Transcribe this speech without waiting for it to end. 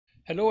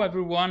Hello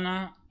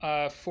everyone.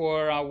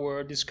 For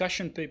our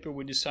discussion paper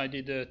we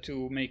decided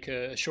to make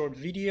a short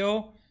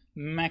video,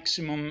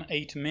 maximum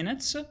 8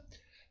 minutes.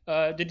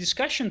 The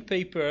discussion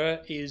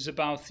paper is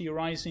about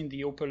theorizing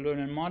the open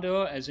learning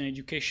model as an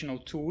educational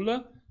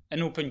tool,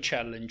 an open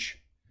challenge.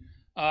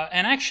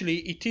 And actually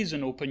it is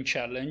an open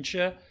challenge,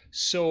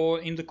 so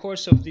in the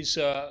course of this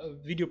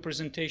video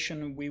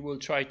presentation we will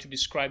try to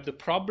describe the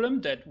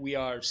problem that we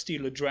are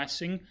still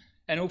addressing,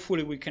 and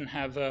hopefully we can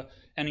have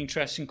an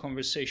interesting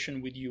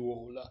conversation with you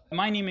all.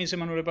 My name is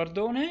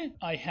Bardone.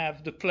 I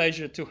have the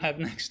pleasure to have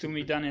next to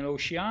me Daniel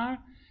Hooshyar,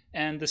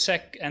 and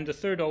the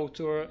third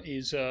author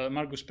is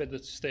Margus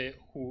Pedaste,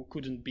 who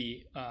couldn't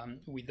be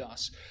with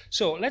us.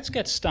 So let's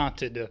get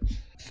started.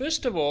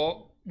 First of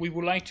all, we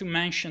would like to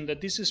mention that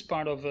this is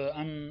part of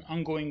an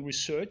ongoing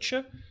research.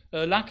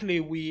 Luckily,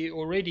 we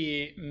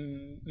already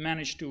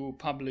managed to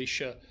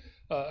publish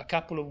a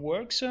couple of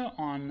works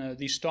on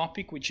this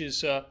topic, which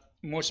is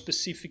more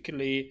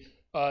specifically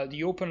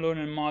the open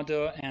learning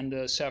model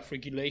and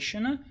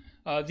self-regulation.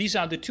 These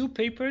are the two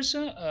papers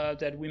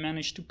that we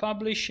managed to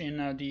publish in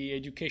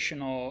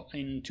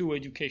two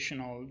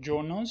educational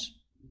journals.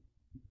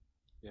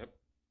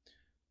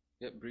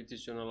 Yep,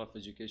 British Journal of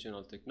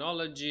Educational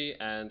Technology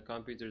and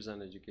Computers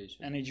and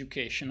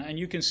Education. And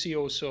you can see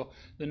also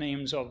the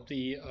names of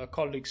the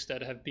colleagues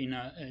that have been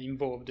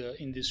involved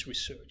in this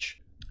research.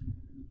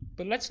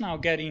 But let's now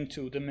get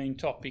into the main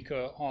topic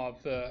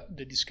of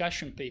the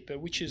discussion paper,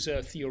 which is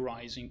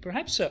theorizing.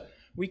 Perhaps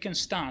we can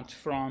start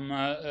from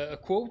a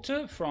quote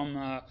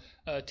from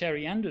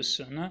Terry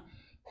Anderson,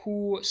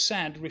 who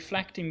said,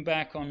 reflecting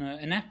back on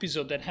an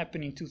episode that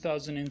happened in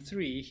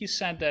 2003, he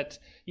said that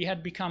he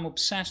had become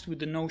obsessed with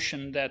the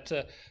notion that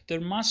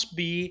there must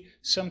be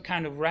some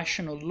kind of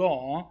rational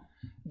law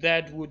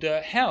that would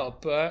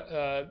help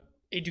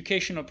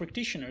educational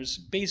practitioners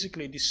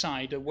basically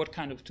decide what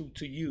kind of tool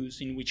to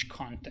use in which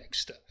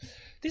context.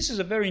 This is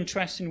a very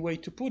interesting way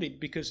to put it,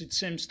 because it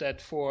seems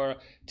that for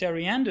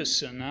Terry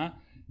Anderson,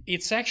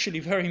 it's actually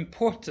very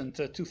important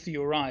to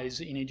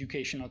theorize in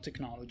educational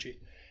technology.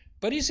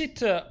 But is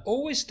it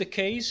always the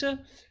case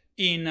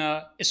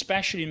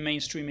especially in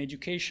mainstream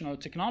educational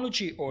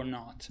technology, or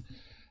not?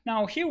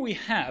 Now, here we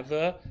have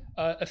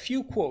a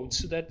few quotes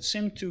that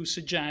seem to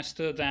suggest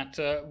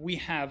that we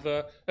have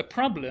a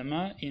problem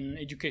in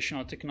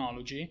educational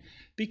technology,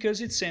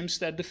 because it seems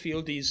that the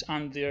field is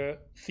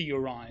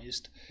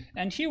under-theorized.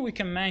 And here we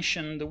can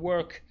mention the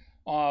work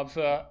of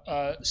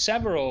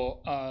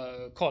several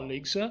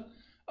colleagues,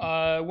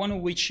 one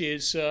of which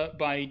is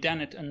by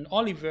Dennett and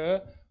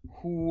Oliver,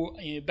 who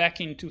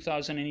back in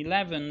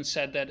 2011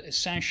 said that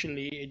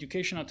essentially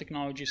educational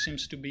technology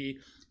seems to be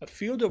a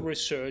field of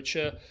research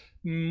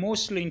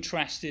mostly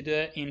interested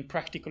in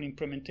practical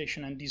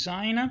implementation and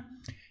design,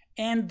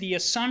 and the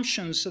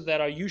assumptions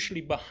that are usually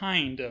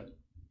behind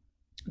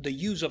the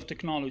use of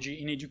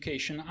technology in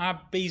education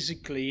are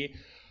basically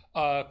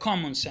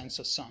common sense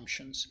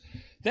assumptions.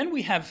 Then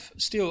we have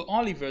still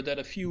Oliver, that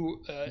a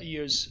few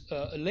years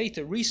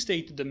later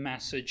restated the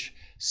message,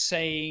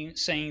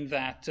 saying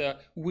that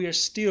we're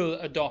still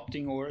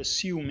adopting or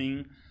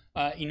assuming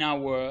in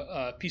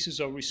our pieces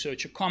of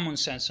research a common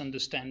sense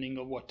understanding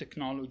of what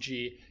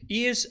technology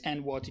is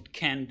and what it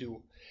can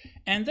do.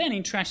 And then,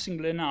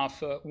 interestingly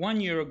enough,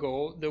 1 year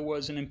ago, there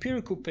was an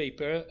empirical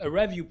paper, a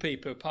review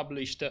paper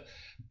published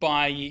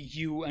by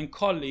you and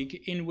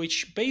colleague, in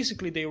which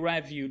basically they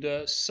reviewed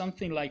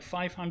something like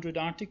 500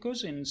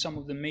 articles in some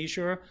of the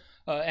major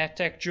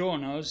edtech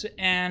journals.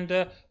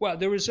 And, well,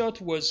 the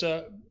result was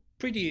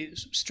pretty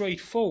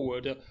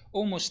straightforward.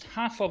 Almost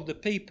half of the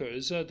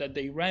papers that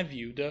they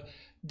reviewed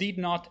did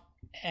not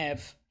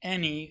have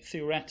any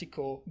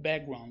theoretical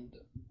background.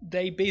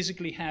 They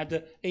basically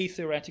had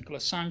theoretical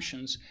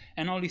assumptions,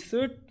 and only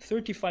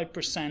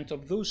 35%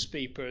 of those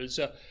papers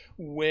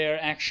were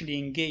actually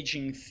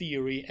engaging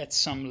theory at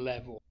some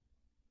level.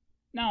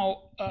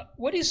 Now,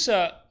 what is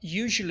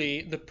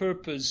usually the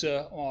purpose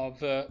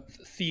of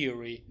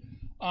theory?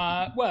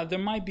 Well, there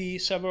might be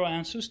several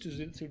answers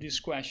to this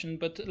question,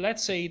 but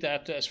let's say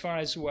that as far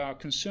as we are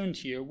concerned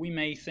here, we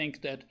may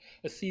think that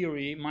a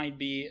theory might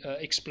be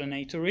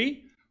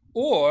explanatory,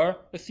 or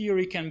a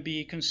theory can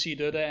be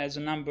considered as a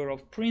number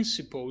of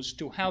principles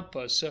to help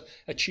us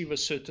achieve a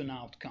certain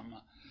outcome.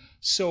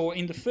 So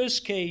in the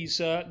first case,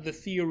 the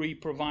theory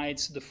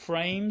provides the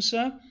frames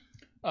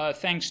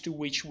thanks to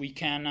which we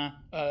can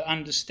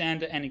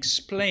understand and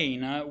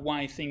explain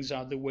why things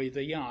are the way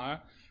they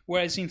are.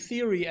 Whereas in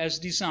theory as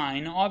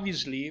design,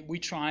 obviously, we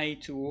try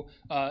to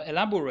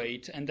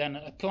elaborate and then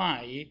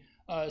apply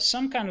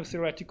some kind of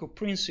theoretical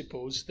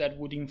principles that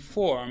would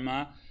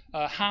inform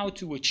how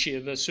to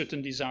achieve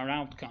certain desired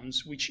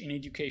outcomes, which in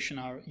education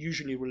are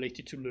usually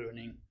related to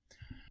learning.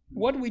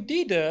 What we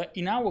did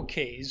in our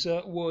case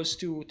was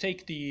to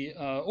take the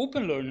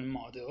open learning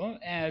model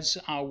as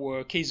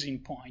our case in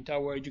point,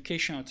 our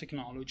educational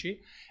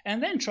technology,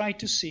 and then try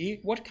to see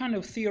what kind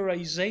of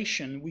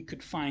theorization we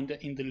could find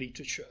in the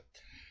literature.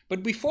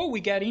 But before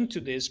we get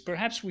into this,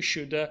 perhaps we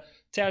should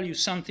tell you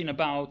something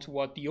about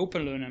what the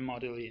open learning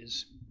model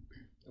is.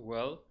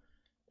 Well,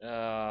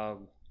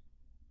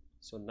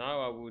 So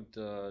now I would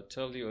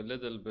tell you a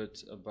little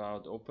bit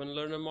about open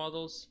learner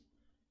models.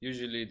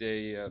 Usually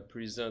they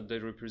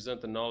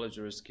represent the knowledge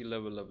or a skill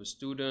level of a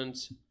student,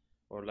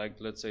 or like,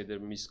 let's say, their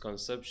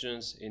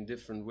misconceptions in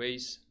different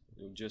ways,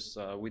 just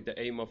with the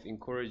aim of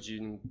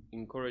encouraging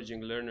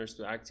learners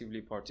to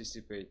actively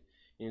participate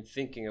in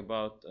thinking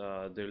about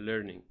their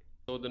learning.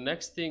 So the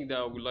next thing that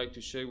I would like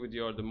to share with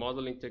you are the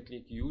modeling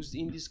technique used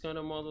in these kind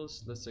of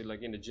models. Let's say,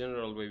 like, in a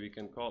general way, we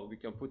can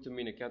put them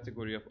in a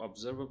category of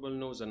observable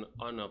nodes and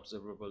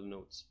unobservable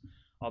nodes.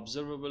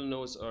 Observable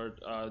nodes are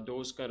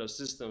those kind of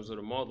systems or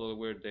a model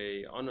where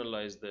they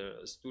analyze the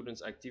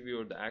student's activity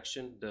or the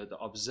action, the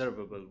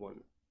observable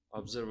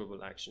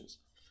actions.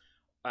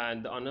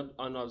 And the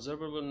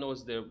unobservable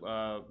nodes, they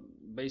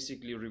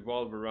basically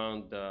revolve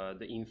around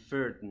the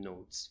inferred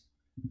nodes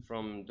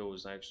from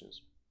those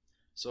actions.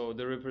 So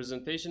the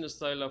representation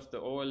style of the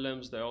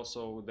OLMs,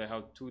 they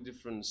have two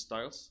different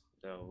styles,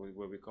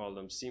 where we call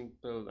them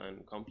simple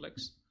and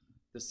complex.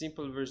 The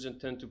simple version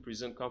tend to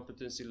present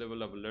competency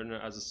level of a learner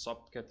as a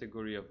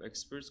subcategory of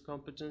experts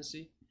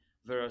competency,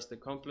 whereas the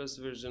complex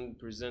version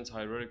presents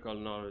hierarchical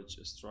knowledge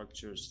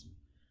structures.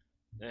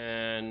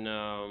 And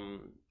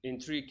in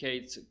three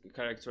cases,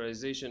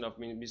 characterization of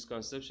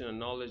misconception and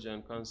knowledge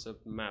and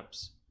concept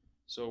maps.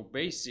 So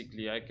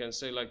basically, I can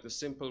say, like, the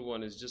simple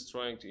one is just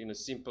trying to, in a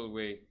simple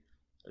way,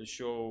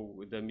 show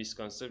the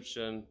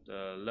misconception,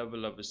 the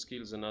level of the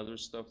skills and other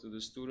stuff to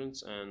the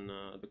students, and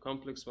the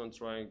complex one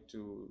trying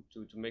to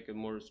make it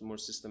more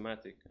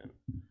systematic.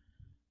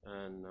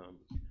 And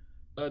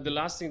the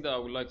last thing that I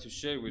would like to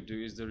share with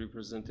you is the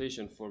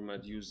representation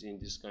format used in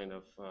this kind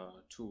of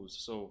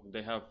tools. So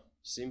they have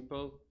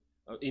simple,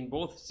 in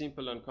both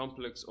simple and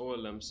complex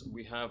OLMs,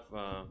 we have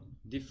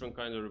different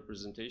kind of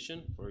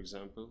representation. For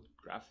example,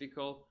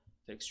 graphical,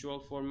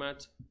 textual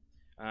format.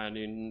 And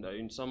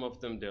in some of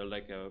them, they're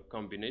like a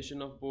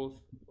combination of both,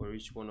 or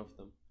each one of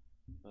them,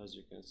 as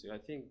you can see. I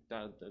think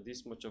that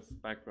this much of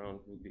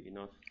background will be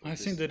enough. I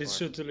think that is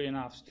certainly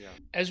enough. Yeah.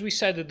 As we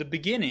said at the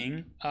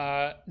beginning,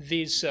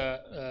 this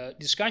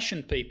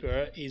discussion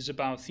paper is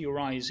about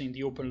theorizing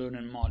the open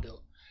learning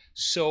model.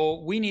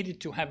 So we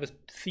needed to have a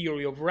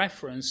theory of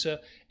reference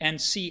and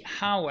see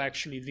how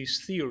actually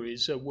these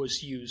theories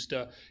was used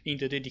in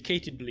the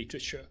dedicated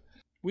literature.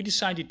 We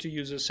decided to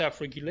use a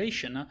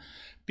self-regulation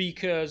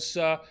because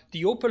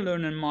the open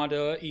learning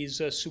model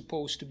is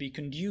supposed to be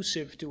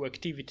conducive to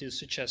activities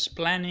such as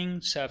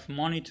planning,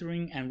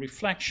 self-monitoring, and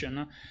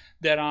reflection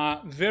that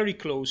are very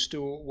close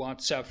to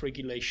what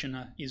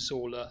self-regulation is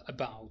all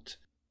about.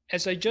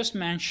 As I just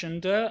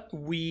mentioned,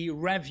 we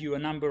review a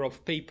number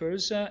of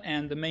papers,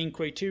 and the main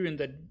criterion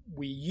that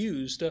we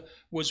used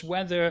was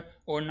whether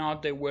or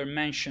not they were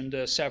mentioned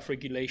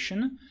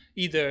self-regulation,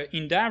 either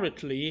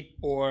indirectly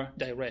or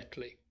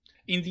directly.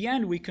 In the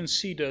end, we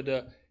considered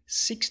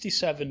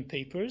 67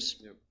 papers.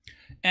 Yep.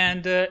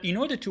 And in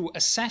order to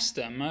assess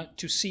them,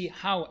 to see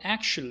how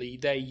actually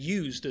they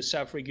used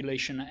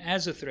self-regulation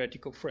as a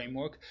theoretical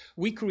framework,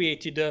 we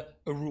created a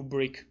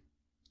rubric.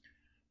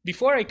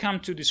 Before I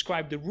come to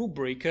describe the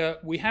rubric,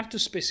 we have to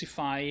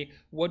specify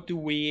what do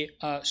we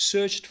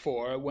searched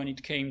for when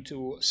it came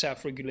to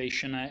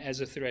self-regulation as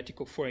a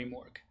theoretical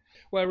framework.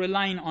 Well,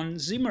 relying on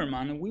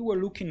Zimmerman, we were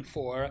looking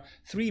for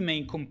three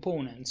main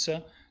components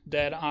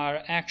that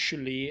are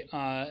actually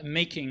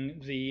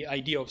making the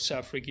idea of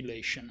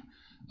self-regulation.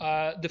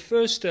 The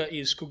first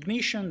is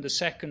cognition, the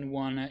second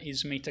one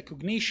is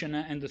metacognition,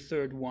 and the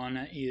third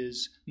one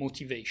is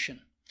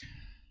motivation.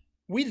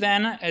 We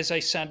then, as I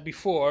said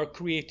before,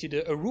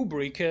 created a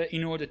rubric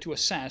in order to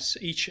assess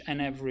each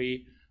and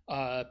every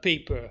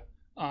paper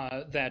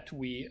that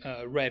we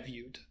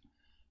reviewed.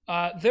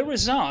 The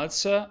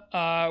results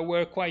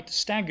were quite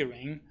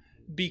staggering,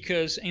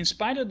 because in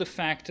spite of the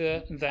fact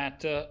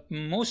that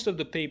most of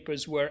the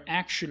papers were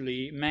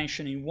actually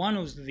mentioning one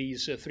of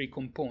these three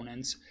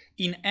components,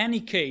 in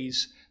any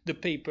case, the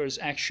papers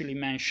actually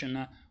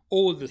mention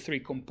all the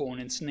three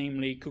components,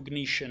 namely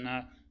cognition,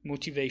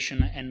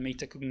 motivation, and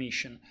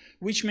metacognition,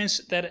 which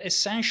means that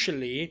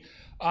essentially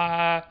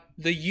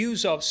the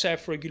use of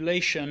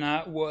self-regulation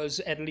was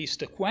at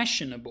least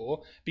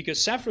questionable,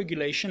 because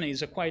self-regulation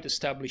is a quite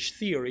established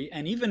theory,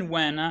 and even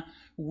when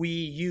we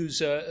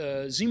use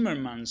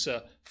Zimmerman's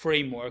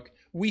framework,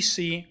 we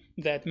see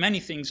that many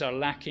things are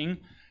lacking,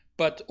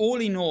 but all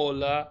in all,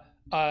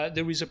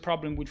 there is a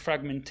problem with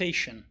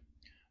fragmentation.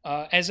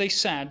 As I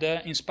said,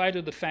 in spite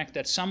of the fact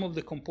that some of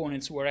the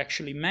components were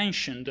actually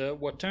mentioned,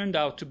 what turned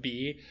out to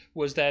be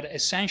was that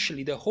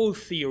essentially the whole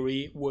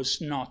theory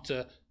was not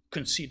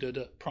considered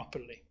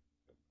properly.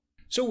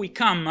 So we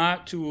come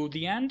to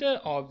the end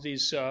of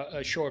this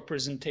short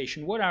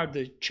presentation. What are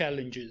the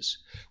challenges?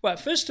 Well,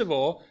 first of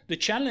all, the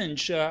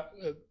challenge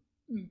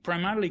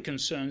primarily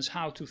concerns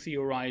how to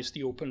theorize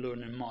the open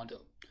learning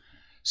model.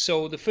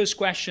 So the first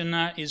question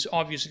is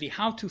obviously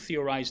how to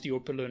theorize the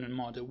open learning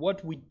model.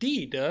 What we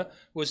did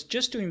was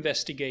just to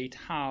investigate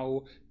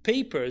how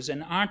papers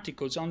and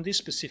articles on this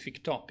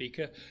specific topic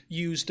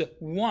used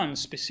one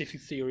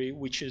specific theory,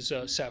 which is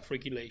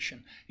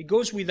self-regulation. It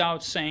goes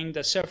without saying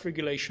that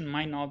self-regulation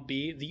might not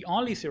be the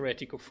only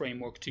theoretical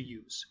framework to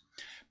use.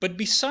 But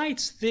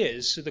besides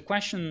this, the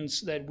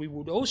questions that we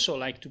would also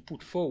like to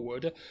put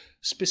forward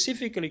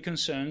specifically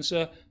concerns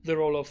the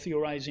role of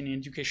theorizing in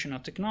educational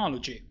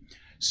technology.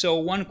 So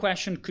one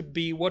question could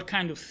be, what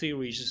kind of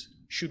theories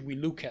should we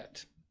look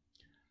at?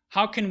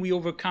 How can we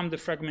overcome the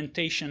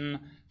fragmentation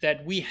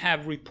that we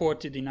have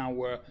reported in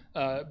our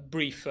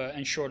brief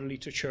and short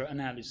literature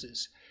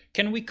analysis?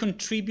 Can we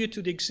contribute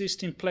to the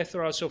existing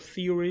plethoras of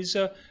theories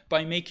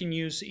by making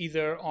use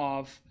either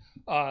of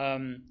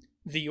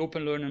the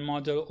open learning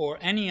model or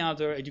any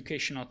other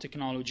educational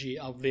technology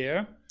out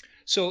there?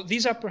 So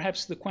these are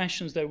perhaps the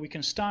questions that we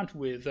can start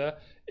with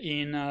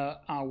in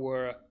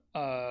our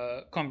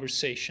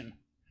conversation.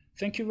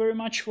 Thank you very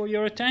much for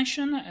your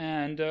attention,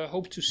 and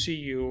hope to see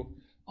you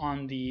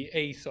on the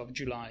 8th of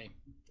July.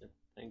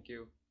 Thank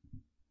you.